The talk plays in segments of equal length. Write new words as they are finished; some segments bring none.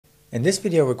In this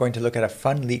video, we're going to look at a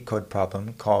fun Leet Code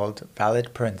problem called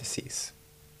valid parentheses.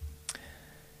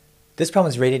 This problem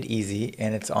is rated easy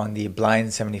and it's on the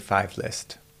blind 75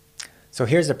 list. So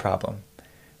here's the problem.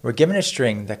 We're given a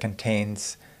string that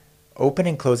contains open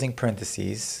and closing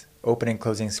parentheses, open and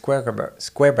closing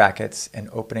square brackets, and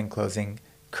open and closing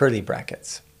curly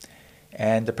brackets.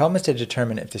 And the problem is to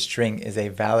determine if the string is a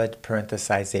valid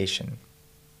parenthesization.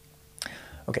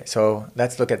 Okay, so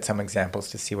let's look at some examples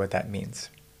to see what that means.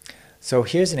 So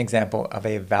here's an example of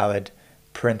a valid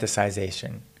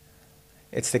parenthesization.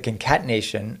 It's the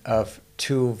concatenation of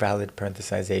two valid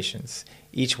parenthesizations,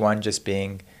 each one just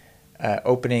being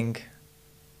opening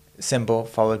symbol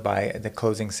followed by the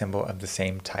closing symbol of the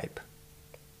same type.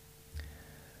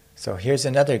 So here's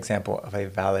another example of a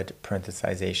valid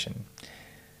parenthesization.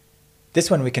 This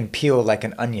one we can peel like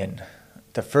an onion.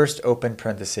 The first open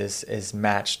parenthesis is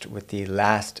matched with the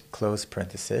last closed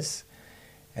parenthesis.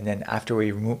 And then after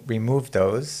we remove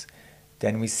those,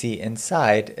 then we see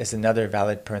inside is another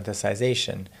valid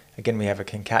parenthesization. Again, we have a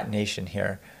concatenation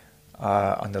here.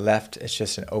 On the left, it's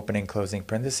just an open and closing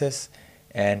parenthesis.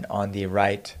 And on the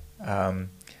right,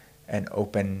 an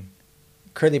open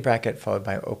curly bracket followed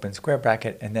by open square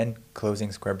bracket, and then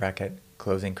closing square bracket,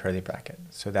 closing curly bracket.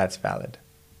 So that's valid.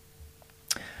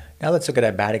 Now let's look at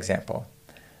a bad example.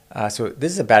 So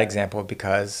this is a bad example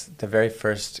because the very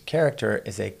first character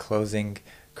is a closing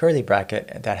curly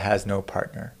bracket that has no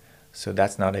partner. So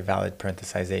that's not a valid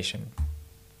parenthesization.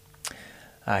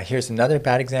 Here's another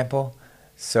bad example.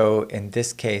 So in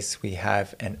this case, we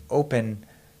have an open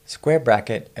square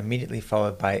bracket immediately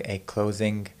followed by a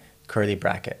closing curly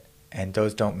bracket, and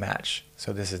those don't match.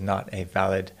 So this is not a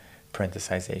valid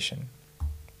parenthesization.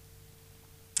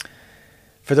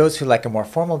 For those who like a more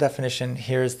formal definition,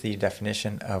 here's the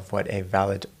definition of what a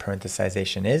valid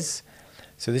parenthesization is.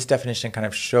 So this definition kind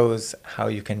of shows how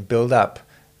you can build up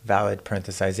valid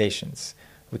parenthesizations.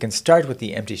 We can start with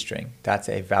the empty string. That's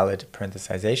a valid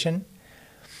parenthesization.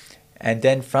 And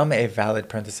then from a valid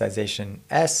parenthesization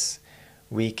S,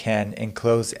 we can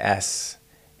enclose S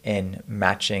in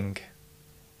matching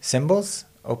symbols,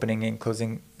 opening and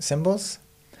closing symbols,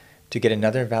 to get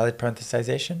another valid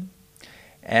parenthesization.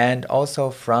 And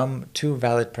also from two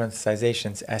valid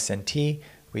parenthesizations, S and T,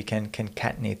 we can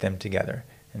concatenate them together.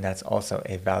 And that's also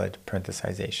a valid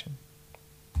parenthesization.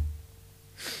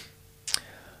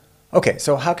 Okay,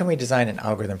 so how can we design an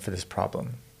algorithm for this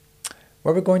problem?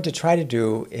 What we're going to try to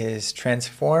do is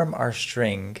transform our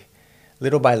string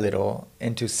little by little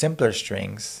into simpler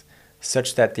strings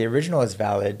such that the original is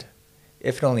valid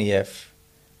if and only if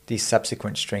the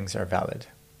subsequent strings are valid.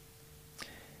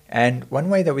 And one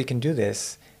way that we can do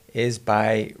this is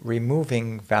by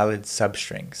removing valid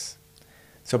substrings.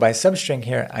 So by substring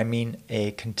here, I mean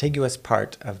a contiguous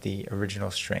part of the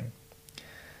original string.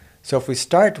 So if we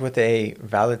start with a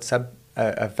valid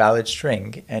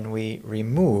string and we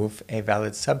remove a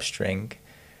valid substring,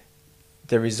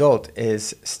 the result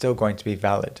is still going to be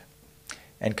valid.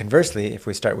 And conversely, if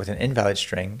we start with an invalid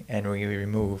string and we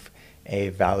remove a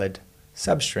valid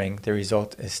substring, the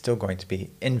result is still going to be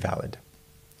invalid.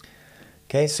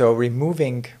 Okay, so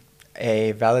removing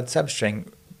a valid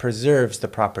substring preserves the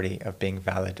property of being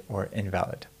valid or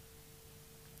invalid.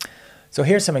 So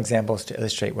here's some examples to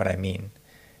illustrate what I mean.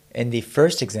 In the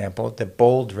first example, the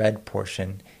bold red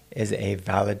portion is a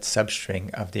valid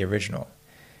substring of the original.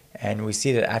 And we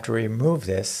see that after we remove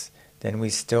this, then we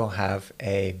still have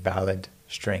a valid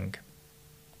string.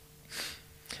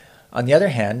 On the other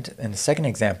hand, in the second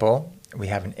example, we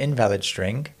have an invalid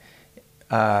string.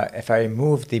 If I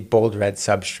remove the bold red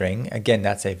substring, again,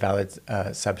 that's a valid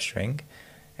substring.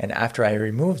 And after I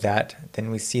remove that, then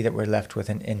we see that we're left with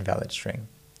an invalid string.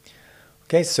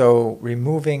 Okay, so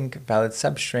removing valid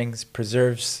substrings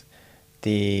preserves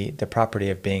the property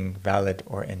of being valid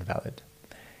or invalid.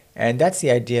 And that's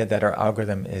the idea that our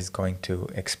algorithm is going to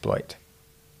exploit.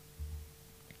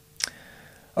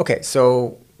 Okay,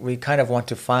 so we kind of want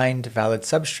to find valid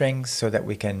substrings so that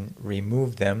we can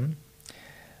remove them.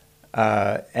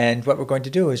 And what we're going to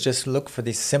do is just look for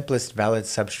the simplest valid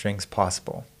substrings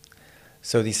possible.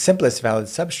 So the simplest valid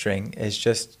substring is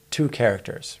just two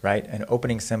characters, right? An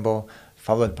opening symbol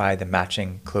followed by the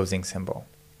matching closing symbol.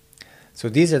 So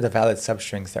these are the valid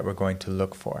substrings that we're going to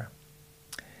look for.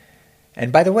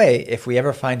 And by the way, if we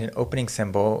ever find an opening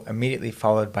symbol immediately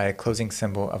followed by a closing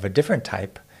symbol of a different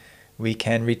type, we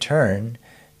can return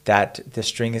that the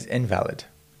string is invalid,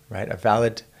 right? A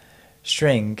valid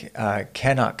string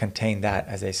cannot contain that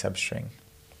as a substring.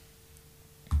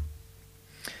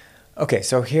 Okay,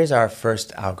 so here's our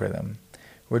first algorithm.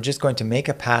 We're just going to make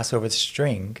a pass over the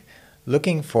string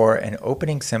looking for an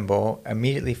opening symbol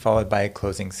immediately followed by a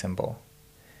closing symbol.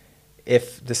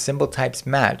 If the symbol types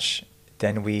match,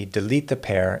 then we delete the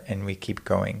pair and we keep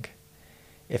going.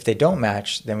 If they don't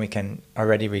match, then we can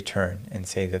already return and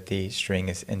say that the string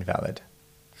is invalid.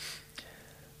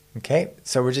 Okay,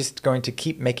 so we're just going to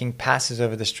keep making passes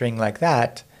over the string like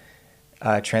that,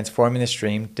 transforming the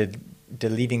string,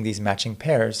 deleting these matching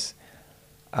pairs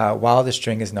while the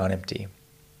string is non-empty.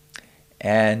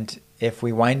 And if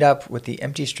we wind up with the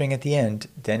empty string at the end,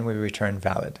 then we return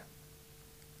valid,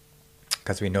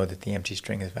 because we know that the empty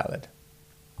string is valid.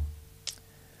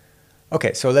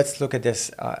 Okay, so let's look at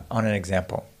this on an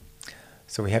example.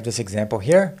 So we have this example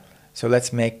here. So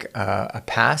let's make a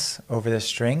pass over the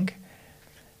string.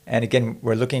 And again,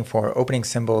 we're looking for opening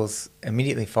symbols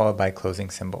immediately followed by closing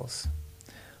symbols.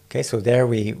 Okay, so there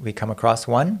we come across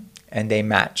one, and they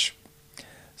match.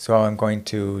 So I'm going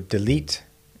to delete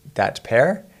that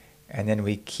pair, and then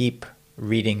we keep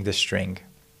reading the string.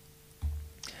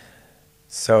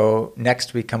 So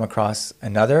next we come across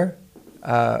another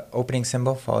opening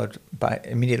symbol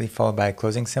immediately followed by a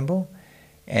closing symbol,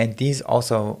 and these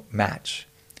also match.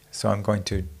 So I'm going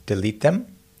to delete them,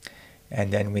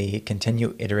 and then we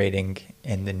continue iterating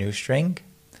in the new string,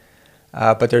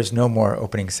 but there's no more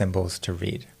opening symbols to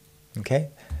read. Okay,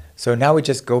 so now we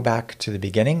just go back to the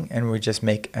beginning and we just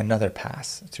make another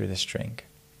pass through the string.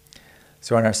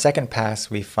 So on our second pass,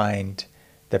 we find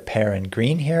the pair in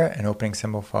green here, an opening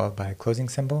symbol followed by a closing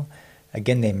symbol.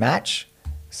 Again, they match,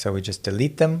 so we just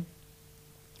delete them.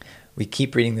 We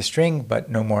keep reading the string, but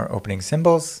no more opening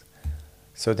symbols.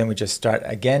 So then we just start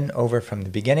again over from the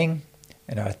beginning.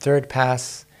 In our third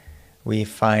pass, we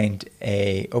find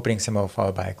a opening symbol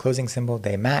followed by a closing symbol.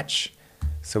 They match,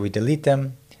 so we delete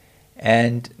them.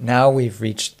 And now we've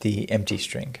reached the empty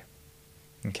string.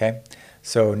 Okay,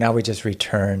 so now we just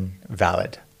return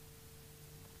valid.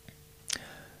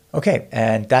 Okay,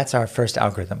 and that's our first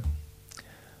algorithm.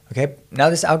 Okay,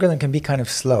 now this algorithm can be kind of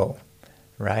slow,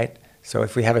 right? So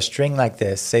if we have a string like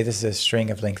this, say this is a string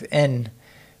of length n,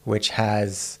 which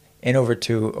has n over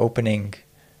 2 opening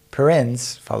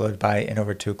parens followed by n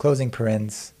over 2 closing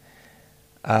parens,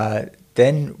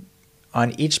 then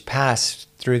on each pass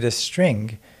through this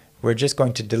string, we're just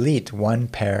going to delete one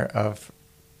pair of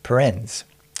parens.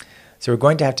 So we're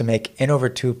going to have to make n over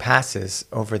 2 passes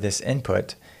over this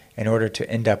input in order to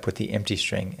end up with the empty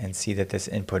string and see that this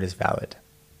input is valid.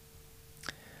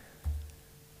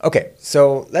 Okay,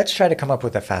 so let's try to come up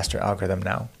with a faster algorithm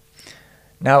now.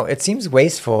 Now, it seems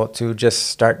wasteful to just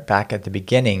start back at the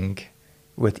beginning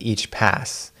with each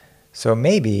pass. So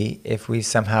maybe if we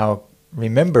somehow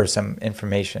remember some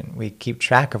information, we keep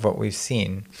track of what we've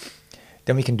seen,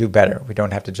 then we can do better. We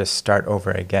don't have to just start over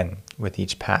again with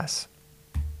each pass.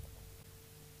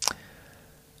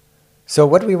 So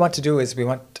what we want to do is we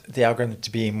want the algorithm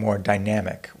to be more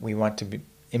dynamic. We want to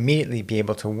immediately be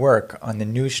able to work on the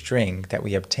new string that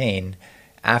we obtain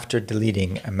after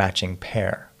deleting a matching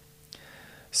pair.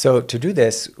 So to do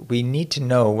this, we need to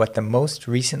know what the most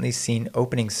recently seen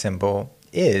opening symbol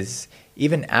is,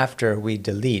 even after we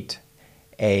delete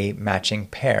a matching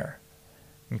pair.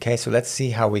 Okay, so let's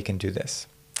see how we can do this.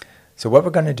 So what we're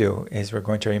going to do is we're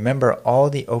going to remember all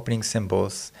the opening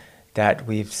symbols that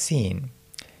we've seen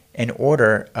in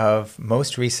order of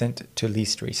most recent to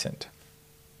least recent.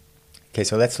 Okay,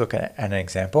 so let's look at an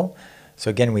example. So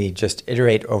again, we just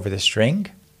iterate over the string.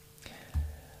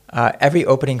 Every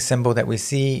opening symbol that we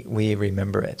see, we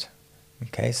remember it.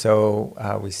 Okay,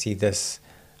 so we see this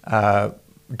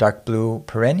dark blue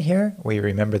paren here. We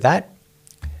remember that.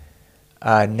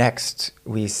 Next,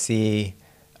 we see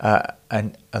a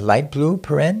light blue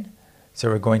paren. So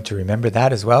we're going to remember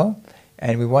that as well.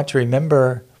 And we want to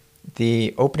remember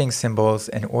the opening symbols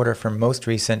in order from most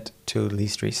recent to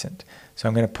least recent. So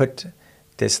I'm going to put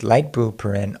this light blue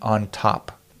paren on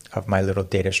top of my little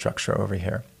data structure over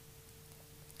here.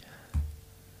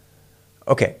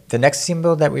 Okay, the next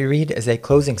symbol that we read is a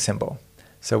closing symbol.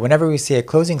 So whenever we see a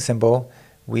closing symbol,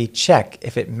 we check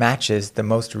if it matches the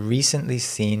most recently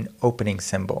seen opening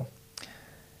symbol.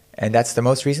 And that's the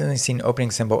most recently seen opening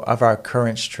symbol of our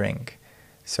current string.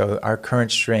 So our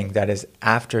current string that is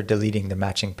after deleting the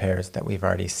matching pairs that we've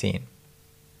already seen.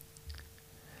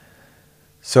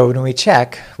 So when we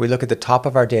check, we look at the top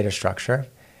of our data structure,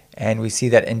 and we see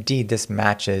that indeed this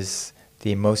matches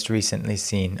the most recently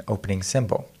seen opening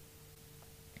symbol.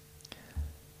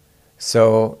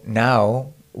 So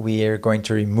now we are going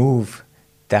to remove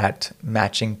that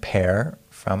matching pair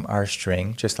from our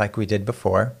string, just like we did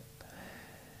before,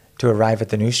 to arrive at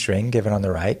the new string given on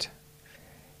the right.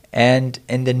 And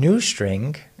in the new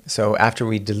string, so after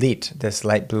we delete this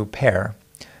light blue pair,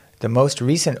 the most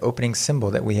recent opening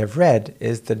symbol that we have read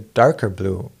is the darker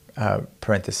blue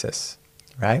parenthesis,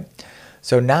 right?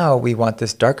 So now we want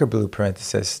this darker blue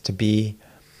parenthesis to be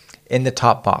in the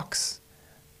top box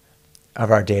of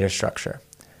our data structure.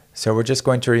 So we're just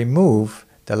going to remove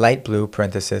the light blue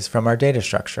parenthesis from our data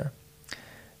structure.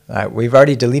 We've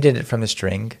already deleted it from the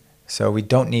string, so we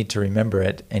don't need to remember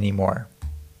it anymore.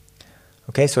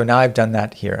 Okay, so now I've done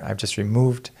that here. I've just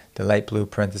removed the light blue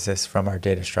parenthesis from our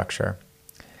data structure.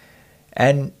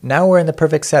 And now we're in the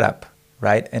perfect setup,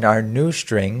 right? In our new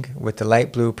string with the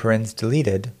light blue parens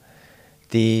deleted,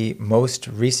 the most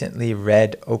recently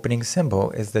read opening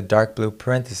symbol is the dark blue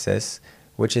parenthesis,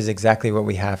 which is exactly what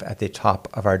we have at the top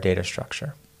of our data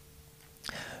structure.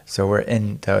 So we're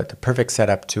in the perfect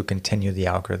setup to continue the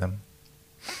algorithm.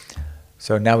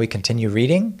 So now we continue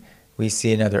reading. We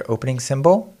see another opening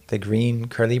symbol, the green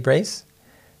curly brace.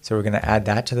 So we're going to add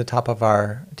that to the top of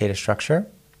our data structure.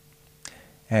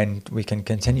 And we can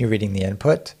continue reading the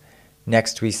input.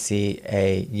 Next we see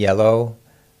a yellow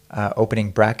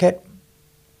opening bracket.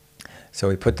 So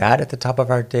we put that at the top of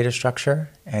our data structure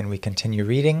and we continue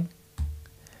reading.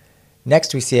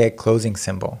 Next we see a closing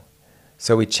symbol.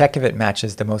 So we check if it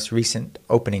matches the most recent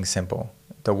opening symbol,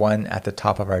 the one at the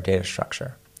top of our data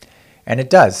structure. And it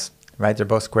does, right? They're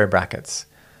both square brackets.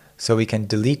 So we can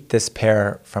delete this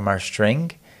pair from our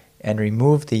string and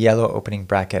remove the yellow opening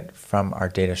bracket from our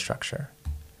data structure.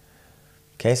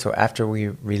 Okay, so after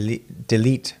we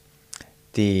delete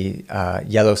the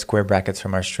yellow square brackets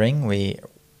from our string, we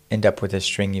end up with a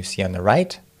string you see on the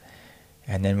right.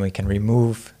 And then we can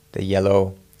remove the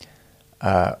yellow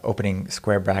opening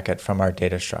square bracket from our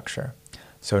data structure.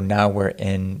 So now we're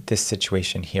in this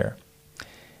situation here.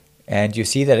 And you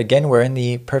see that again, we're in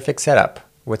the perfect setup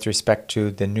with respect to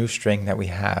the new string that we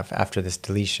have after this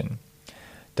deletion.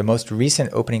 The most recent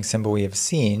opening symbol we have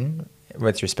seen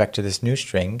with respect to this new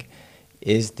string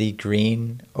is the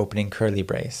green opening curly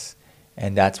brace.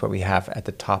 And that's what we have at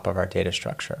the top of our data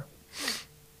structure.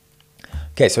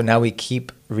 Okay, so now we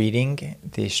keep reading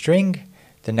the string.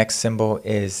 The next symbol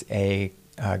is a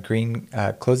green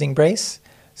closing brace.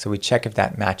 So we check if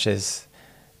that matches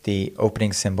the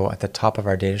opening symbol at the top of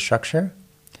our data structure.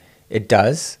 It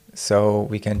does, so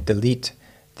we can delete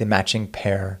the matching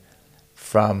pair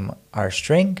from our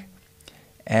string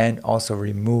and also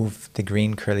remove the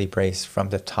green curly brace from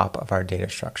the top of our data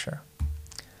structure.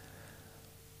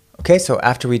 Okay, so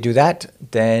after we do that,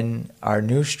 then our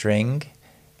new string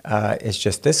is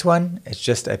just this one. It's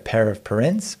just a pair of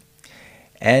parens.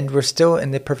 And we're still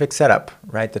in the perfect setup,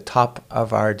 right? The top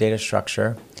of our data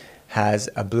structure has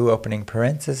a blue opening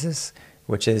parenthesis,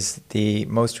 which is the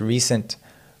most recent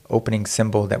opening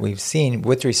symbol that we've seen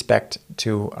with respect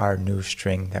to our new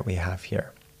string that we have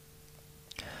here.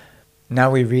 Now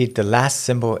we read the last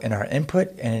symbol in our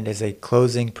input, and it is a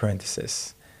closing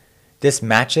parenthesis. This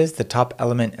matches the top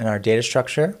element in our data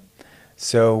structure,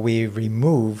 so we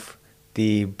remove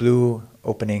the blue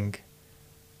opening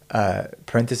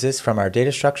parenthesis from our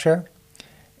data structure,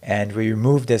 and we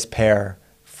remove this pair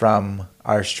from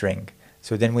our string.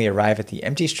 So then we arrive at the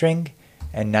empty string,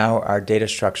 and now our data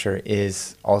structure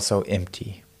is also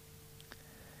empty.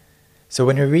 So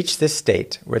when we reach this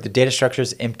state where the data structure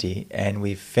is empty and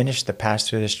we've finished the pass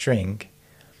through the string,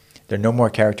 there are no more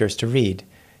characters to read,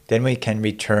 then we can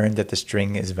return that the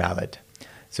string is valid.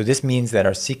 So this means that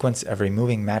our sequence of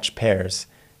removing matched pairs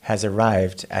has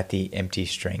arrived at the empty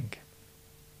string.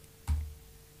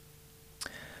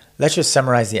 Let's just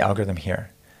summarize the algorithm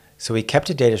here. So we kept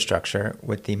a data structure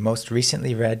with the most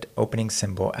recently read opening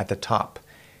symbol at the top.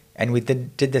 And we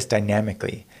did this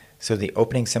dynamically. So the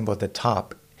opening symbol at the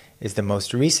top is the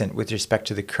most recent with respect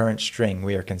to the current string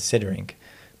we are considering,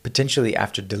 potentially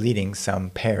after deleting some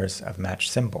pairs of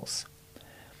matched symbols.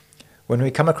 When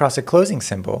we come across a closing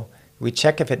symbol, we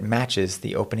check if it matches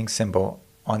the opening symbol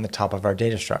on the top of our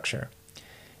data structure.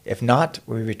 If not,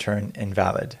 we return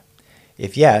invalid.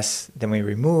 If yes, then we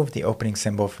remove the opening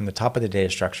symbol from the top of the data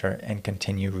structure and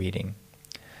continue reading.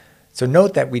 So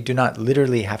note that we do not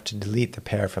literally have to delete the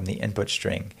pair from the input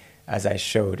string, as I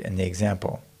showed in the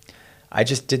example. I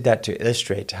just did that to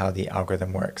illustrate how the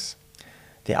algorithm works.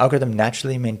 The algorithm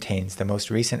naturally maintains the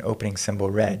most recent opening symbol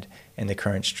read in the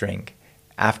current string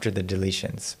after the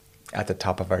deletions at the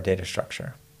top of our data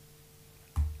structure.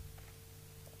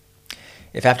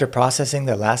 If after processing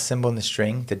the last symbol in the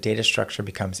string, the data structure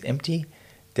becomes empty,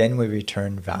 then we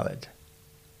return valid.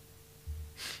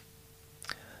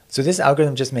 So this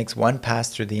algorithm just makes one pass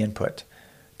through the input.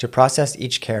 To process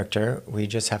each character, we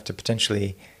just have to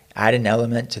potentially add an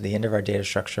element to the end of our data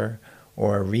structure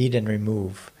or read and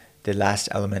remove the last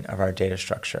element of our data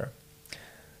structure.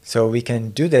 So we can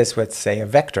do this with, say, a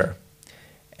vector.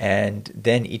 And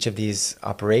then each of these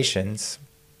operations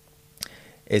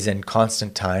is in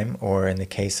constant time, or in the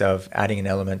case of adding an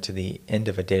element to the end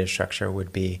of a data structure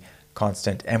would be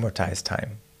constant amortized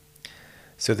time.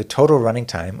 So the total running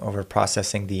time over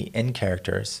processing the n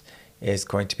characters is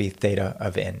going to be theta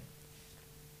of n.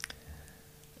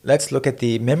 Let's look at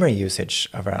the memory usage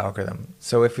of our algorithm.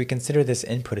 So if we consider this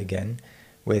input again,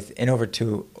 with n over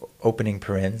 2 opening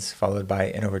parens followed by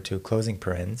n over 2 closing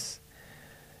parens,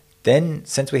 then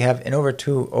since we have n over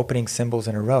 2 opening symbols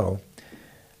in a row,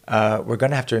 we're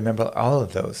going to have to remember all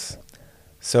of those.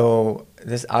 So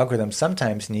this algorithm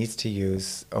sometimes needs to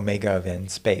use omega of n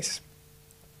space.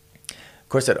 Of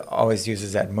course, it always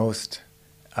uses at most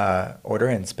order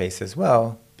n space as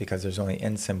well, because there's only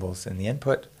n symbols in the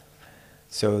input.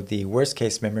 So the worst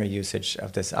case memory usage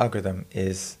of this algorithm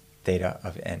is theta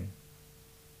of n.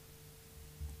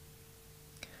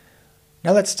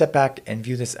 Now let's step back and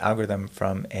view this algorithm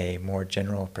from a more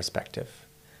general perspective.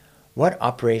 What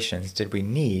operations did we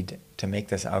need to make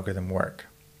this algorithm work?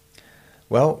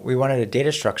 Well, we wanted a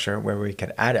data structure where we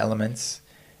could add elements,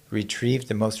 retrieve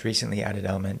the most recently added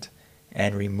element,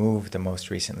 and remove the most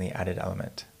recently added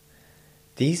element.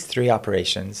 These three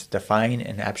operations define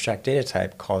an abstract data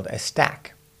type called a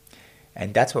stack,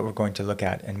 and that's what we're going to look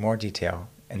at in more detail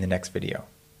in the next video.